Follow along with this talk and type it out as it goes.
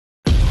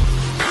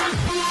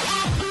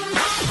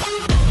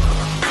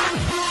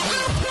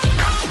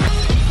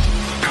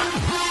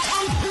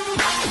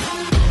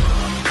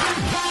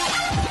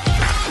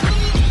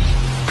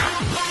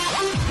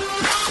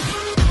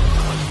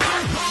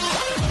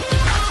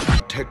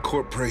Tech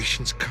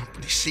corporations,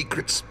 company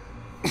secrets.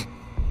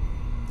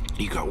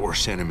 You got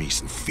worse enemies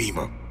than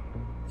FEMA.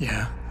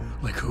 Yeah?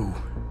 Like who?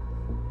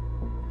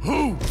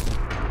 Who?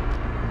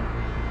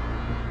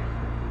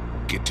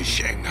 Get to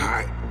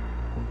Shanghai.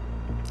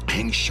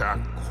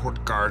 Hangsha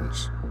Court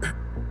Gardens.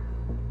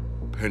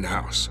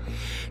 Penthouse.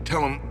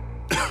 Tell him...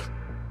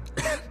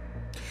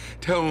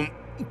 Tell him...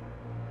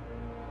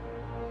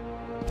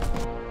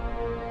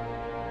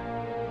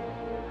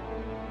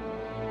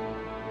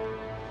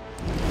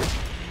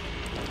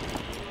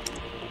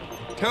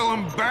 Tell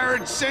him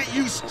Barrett sent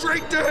you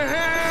straight to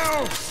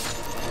hell!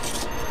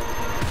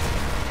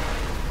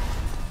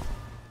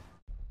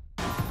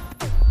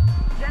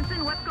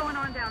 Jensen, what's going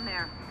on down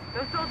there?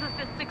 Those soldiers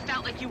just sixed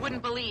out like you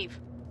wouldn't believe.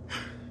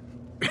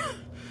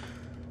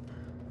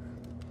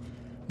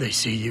 They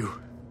see you?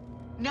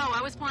 No,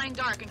 I was flying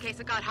dark in case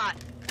it got hot.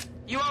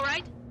 You all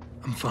right?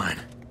 I'm fine.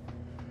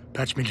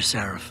 Patch me to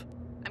Sarif.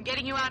 I'm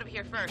getting you out of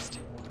here first.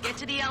 Get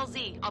to the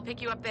LZ. I'll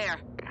pick you up there.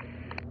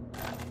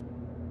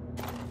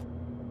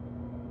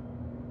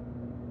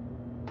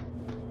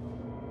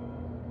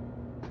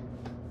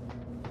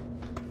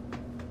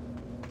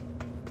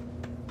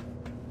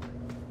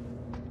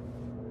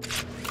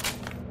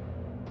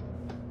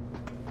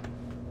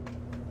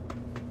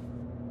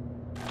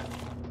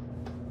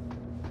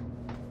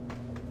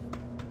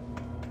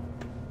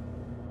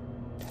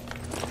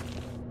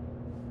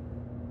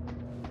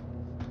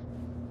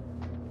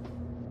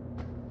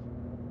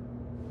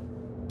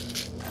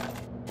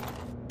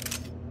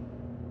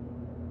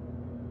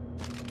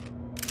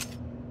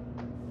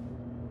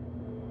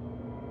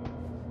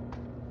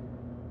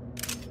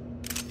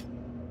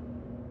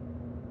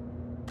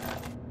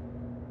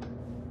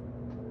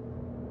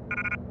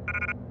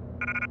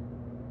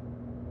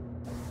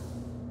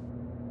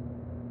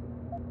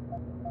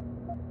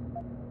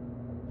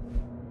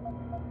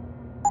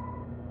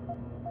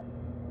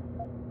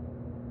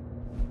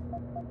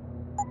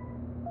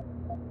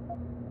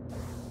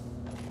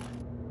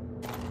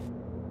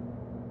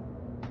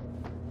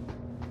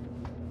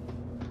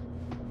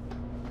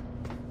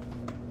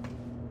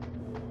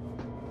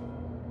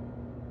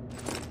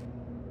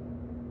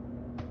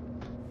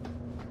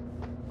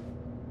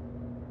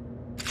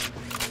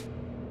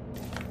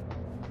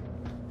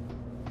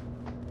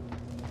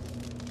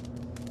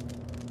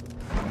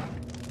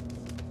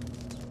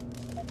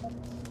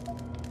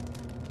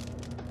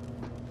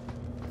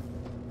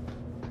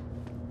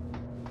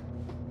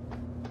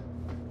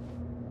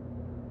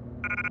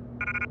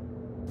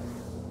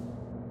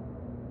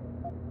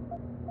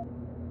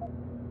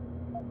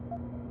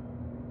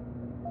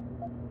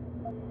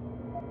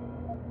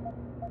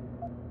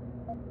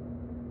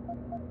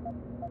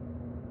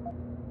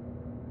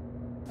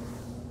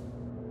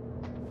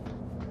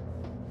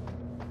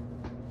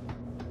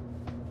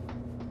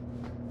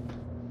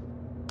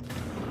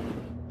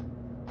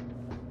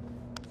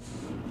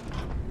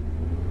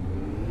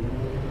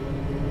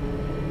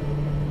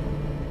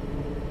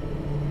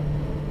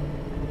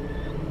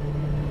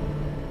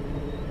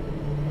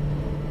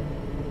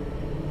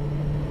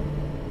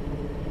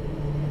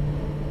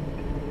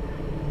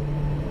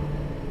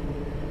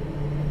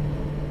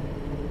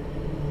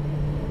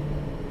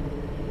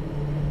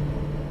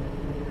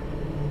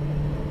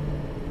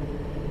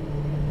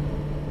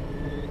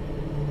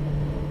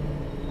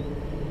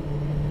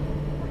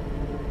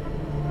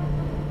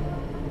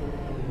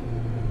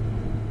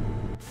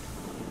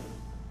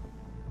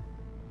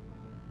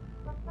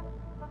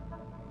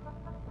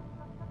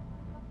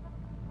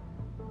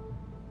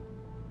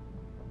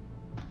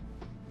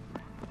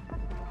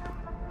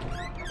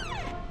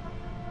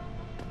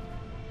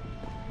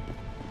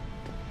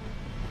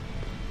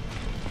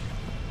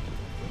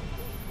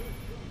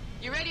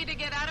 You ready to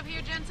get out of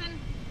here, Jensen?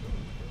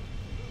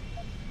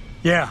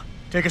 Yeah,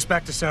 take us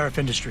back to Sarif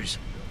Industries.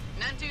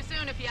 None too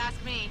soon, if you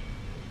ask me.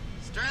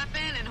 Strap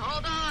in and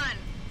hold on.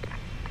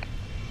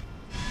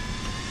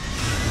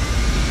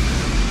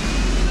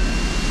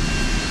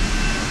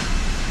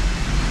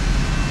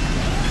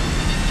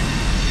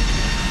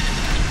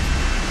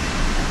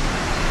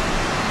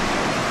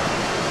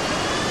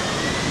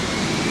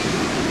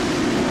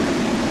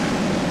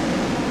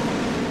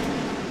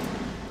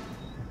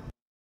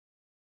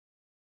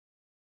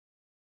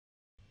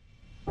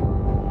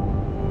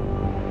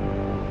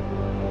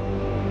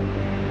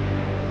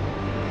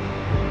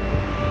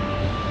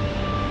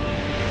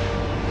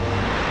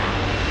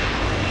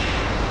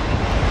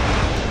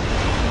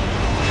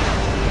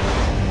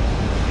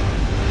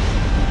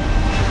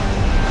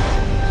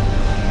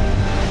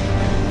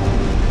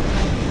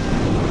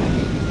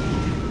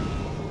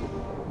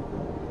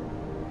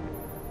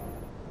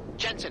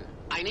 Jensen,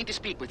 I need to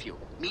speak with you.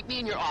 Meet me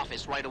in your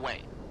office right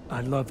away.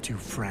 I'd love to,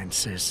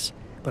 Francis,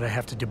 but I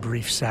have to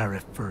debrief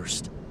Sarif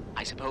first.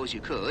 I suppose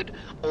you could,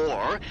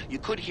 or you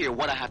could hear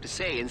what I have to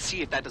say and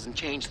see if that doesn't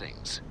change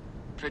things.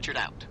 Pritchard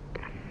out.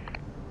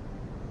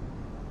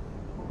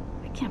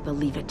 I can't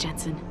believe it,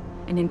 Jensen.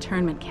 An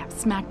internment camp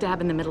smack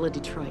dab in the middle of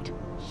Detroit.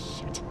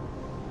 Shit.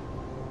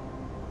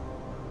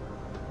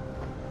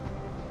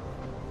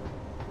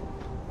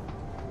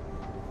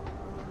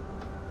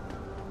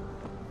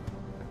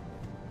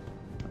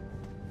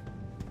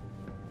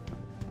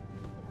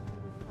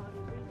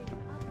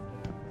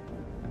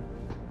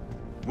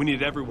 We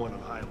need everyone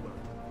on high alert.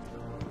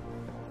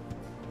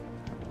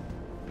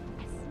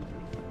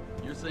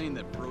 You're saying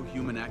that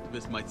pro-human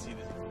activists might see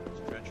this as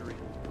treachery?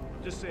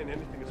 I'm just saying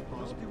anything is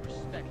possible. With due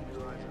respect,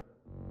 Mr. President.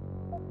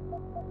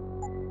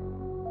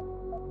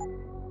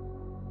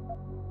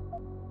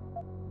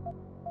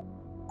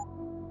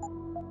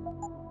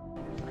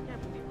 I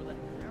can't believe we're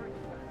letting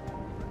American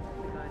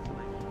guys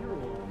like here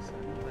all of a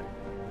sudden, but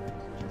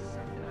it's just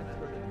something I've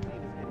started to feel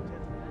is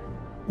getting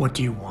tense. What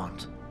do you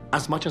want?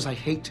 As much as I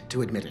hate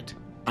to admit it,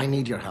 I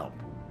need your help.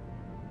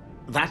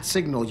 That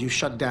signal you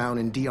shut down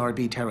in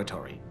DRB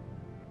territory.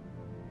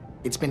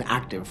 It's been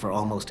active for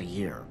almost a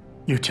year.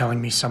 You're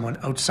telling me someone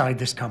outside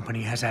this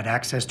company has had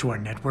access to our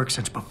network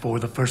since before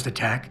the first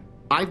attack?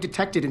 I've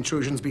detected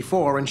intrusions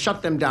before and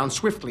shut them down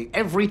swiftly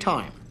every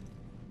time.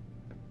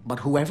 But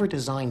whoever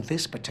designed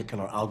this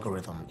particular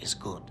algorithm is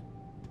good.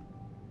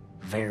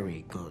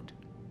 Very good.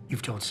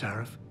 You've told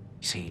Sarif?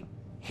 See,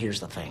 here's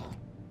the thing.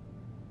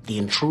 The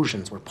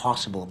intrusions were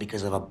possible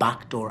because of a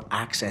backdoor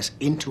access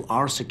into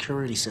our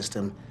security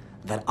system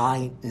that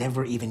I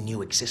never even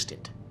knew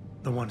existed.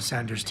 The one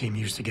Sanders' team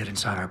used to get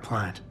inside our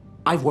plant.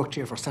 I've worked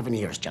here for 7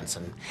 years,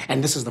 Jensen,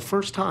 and this is the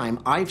first time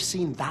I've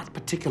seen that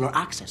particular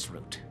access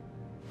route.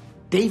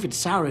 David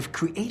Sarif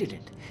created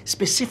it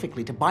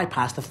specifically to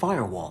bypass the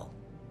firewall.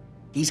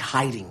 He's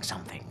hiding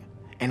something,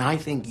 and I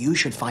think you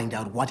should find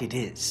out what it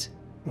is.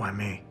 Why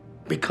me?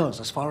 Because,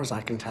 as far as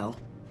I can tell,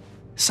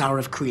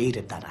 Sarif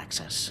created that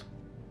access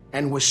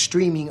and was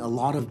streaming a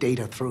lot of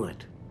data through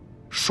it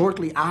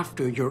shortly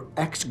after your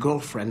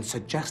ex-girlfriend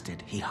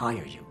suggested he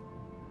hire you.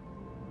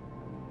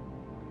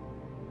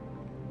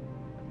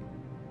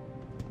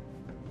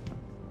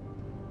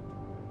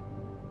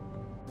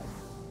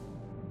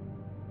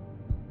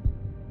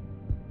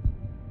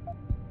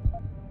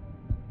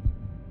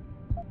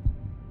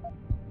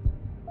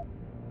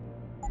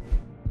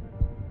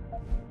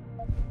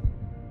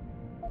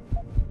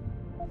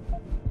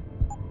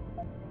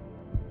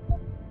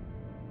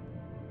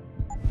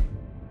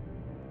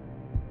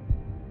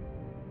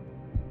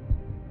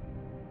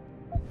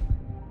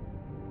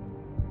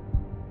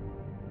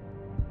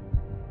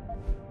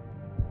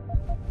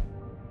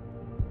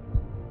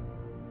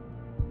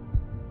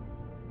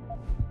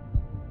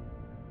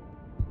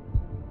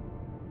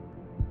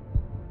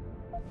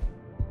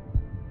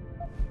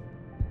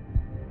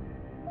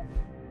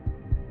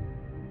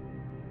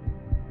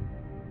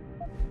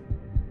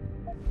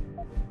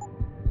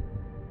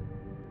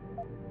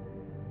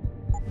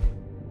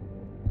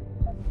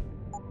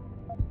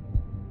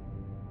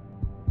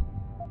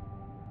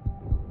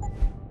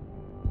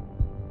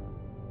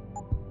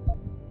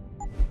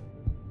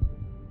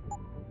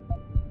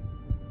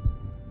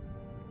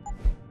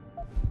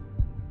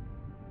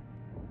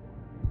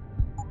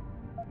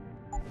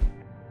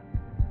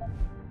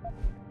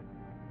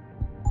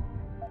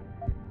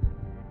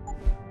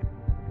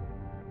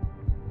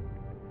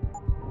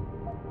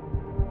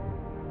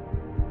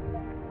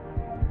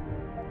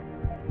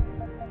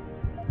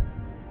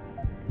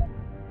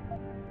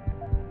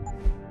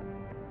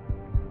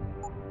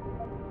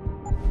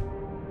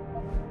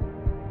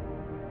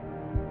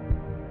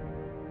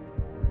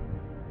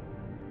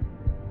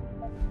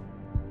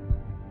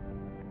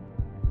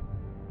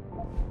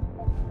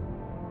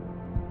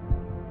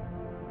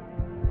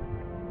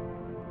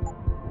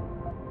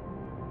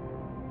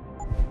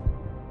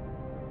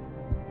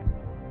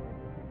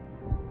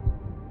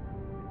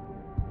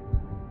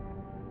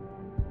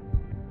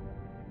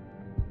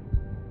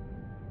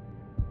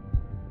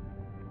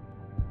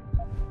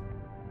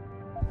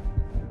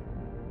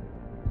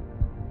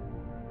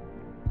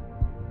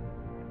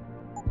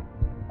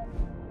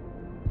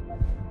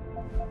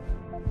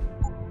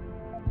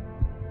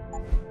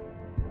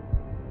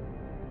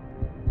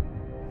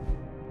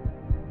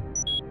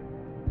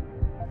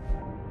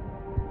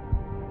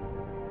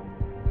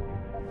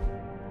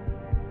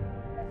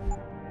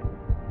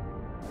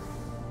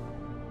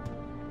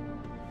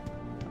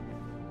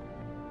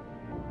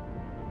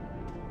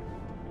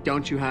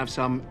 Don't you have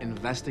some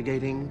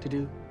investigating to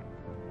do?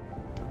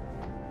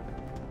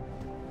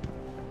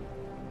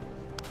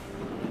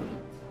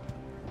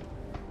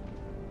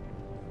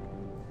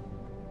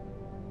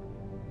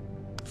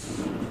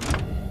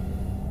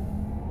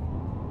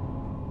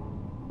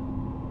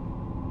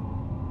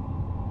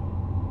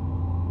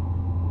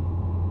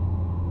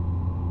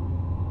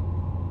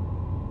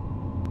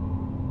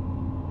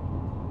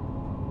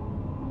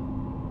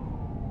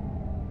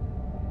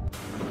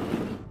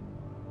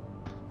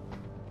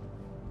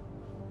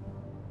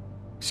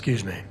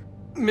 Excuse me.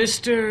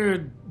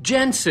 Mr.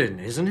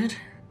 Jensen, isn't it?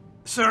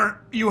 Sir,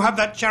 you have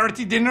that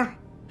charity dinner?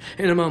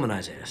 In a moment,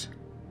 Isaiah.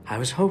 I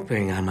was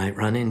hoping I might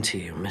run into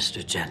you,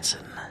 Mr.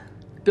 Jensen.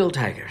 Bill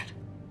Taggart.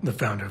 The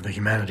founder of the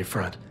Humanity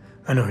Front.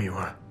 I know who you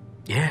are.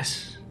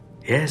 Yes.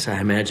 Yes, I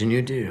imagine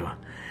you do.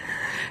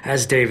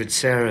 As David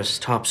Sarif's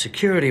top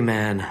security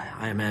man,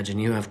 I imagine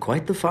you have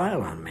quite the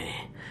file on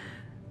me.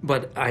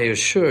 But I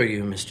assure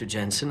you, Mr.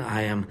 Jensen,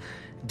 I am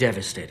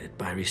devastated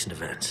by recent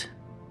events.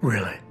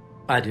 Really?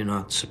 I do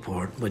not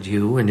support what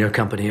you and your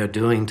company are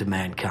doing to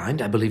mankind.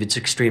 I believe it's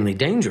extremely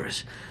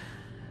dangerous.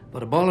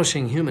 But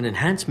abolishing human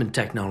enhancement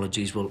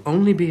technologies will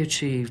only be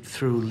achieved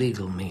through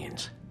legal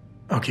means.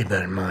 I'll keep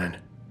that in mind.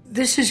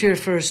 This is your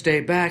first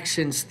day back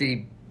since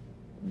the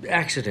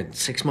accident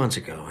 6 months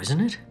ago, isn't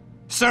it?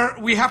 Sir,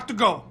 we have to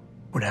go.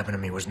 What happened to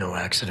me was no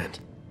accident.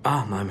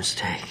 Ah, my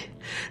mistake.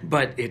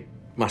 But it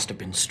must have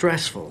been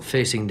stressful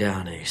facing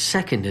down a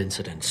second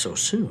incident so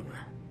soon.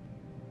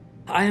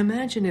 I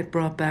imagine it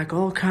brought back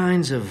all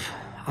kinds of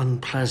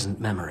unpleasant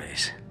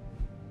memories.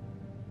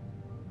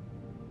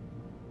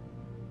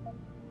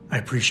 I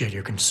appreciate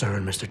your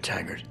concern, Mr.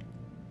 Taggart,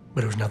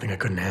 but it was nothing I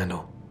couldn't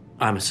handle.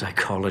 I'm a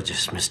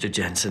psychologist, Mr.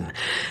 Jensen.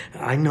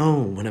 I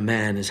know when a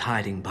man is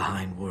hiding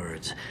behind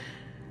words.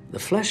 The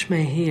flesh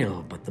may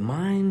heal, but the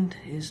mind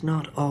is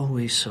not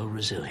always so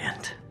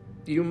resilient.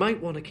 You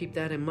might want to keep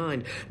that in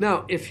mind.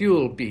 Now, if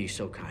you'll be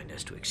so kind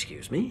as to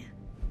excuse me.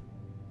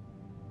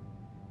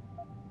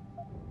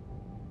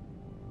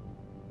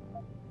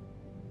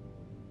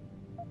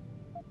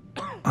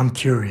 I'm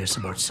curious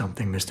about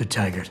something, Mr.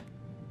 Taggart.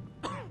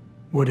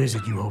 What is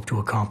it you hope to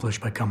accomplish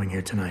by coming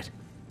here tonight?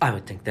 I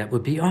would think that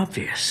would be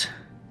obvious.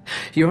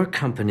 Your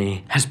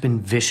company has been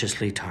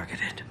viciously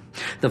targeted.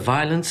 The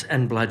violence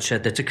and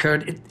bloodshed that's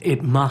occurred,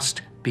 it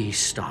must be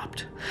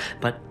stopped.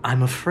 But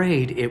I'm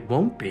afraid it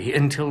won't be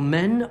until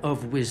men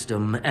of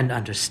wisdom and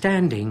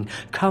understanding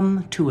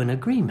come to an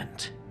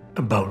agreement.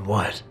 About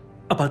what?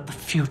 About the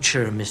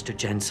future, Mr.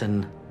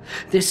 Jensen.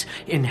 This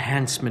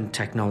enhancement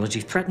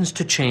technology threatens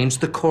to change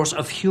the course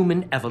of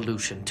human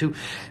evolution, to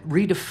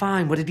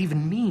redefine what it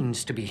even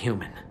means to be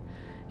human.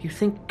 You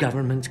think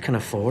governments can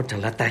afford to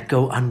let that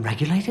go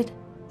unregulated?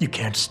 You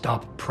can't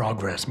stop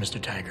progress,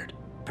 Mr. Taggart.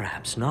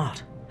 Perhaps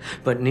not.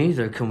 But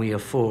neither can we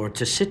afford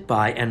to sit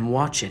by and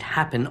watch it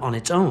happen on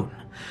its own.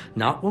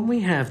 Not when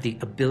we have the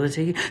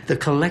ability, the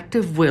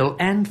collective will,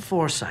 and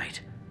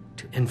foresight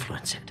to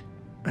influence it.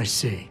 I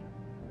see.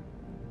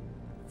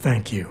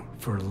 Thank you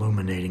for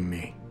illuminating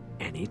me.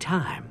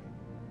 Anytime.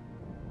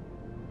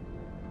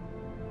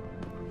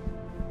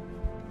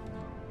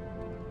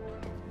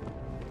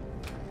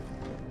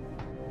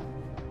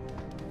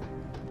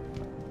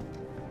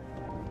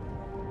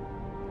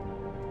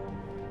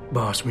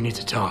 Boss, we need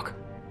to talk.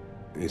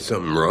 Is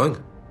something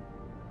wrong?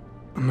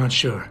 I'm not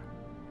sure.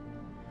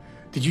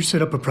 Did you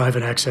set up a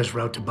private access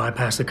route to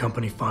bypass the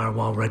company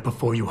firewall right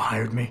before you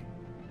hired me?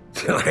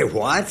 I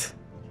what?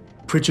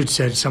 Pritchard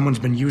said someone's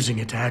been using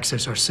it to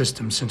access our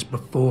system since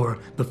before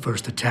the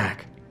first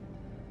attack.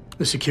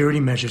 The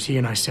security measures he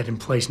and I set in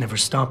place never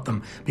stopped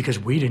them because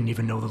we didn't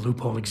even know the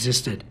loophole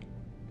existed.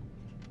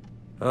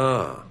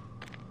 Oh,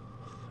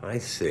 I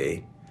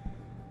see.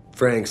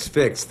 Frank's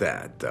fixed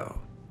that, though,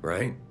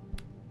 right?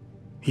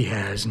 He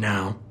has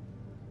now,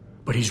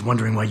 but he's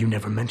wondering why you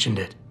never mentioned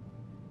it.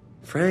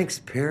 Frank's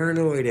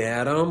paranoid,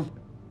 Adam.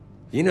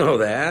 You know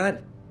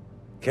that.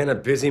 Can a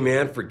busy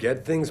man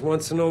forget things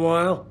once in a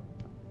while?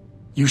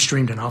 You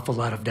streamed an awful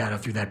lot of data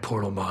through that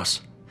portal,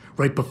 boss.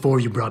 Right before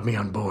you brought me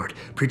on board.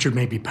 Pritchard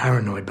may be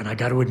paranoid, but I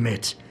gotta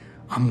admit,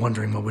 I'm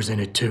wondering what was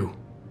in it too.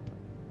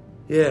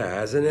 Yeah,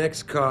 as an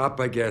ex-cop,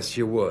 I guess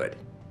you would.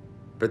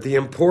 But the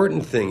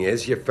important thing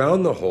is you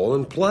found the hole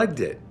and plugged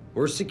it.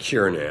 We're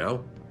secure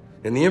now.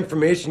 And the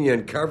information you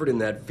uncovered in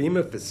that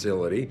FEMA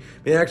facility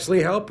may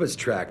actually help us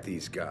track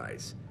these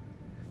guys.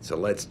 So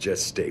let's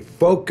just stay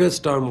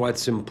focused on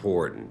what's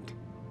important.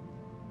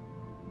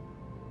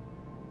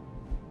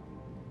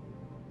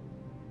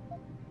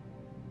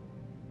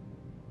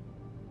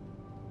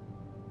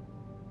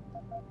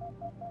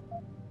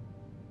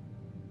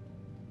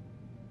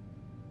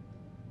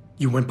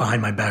 You went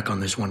behind my back on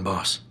this one,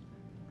 boss.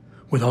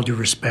 With all due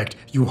respect,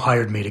 you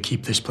hired me to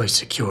keep this place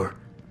secure.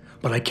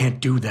 But I can't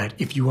do that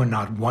if you are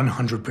not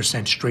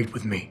 100% straight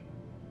with me.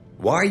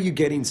 Why are you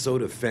getting so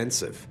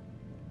defensive?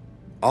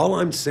 All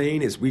I'm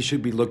saying is we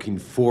should be looking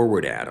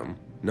forward, Adam,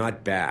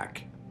 not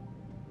back.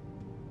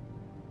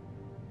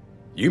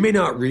 You may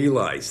not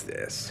realize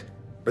this,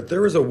 but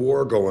there is a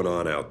war going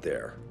on out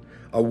there.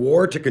 A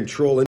war to control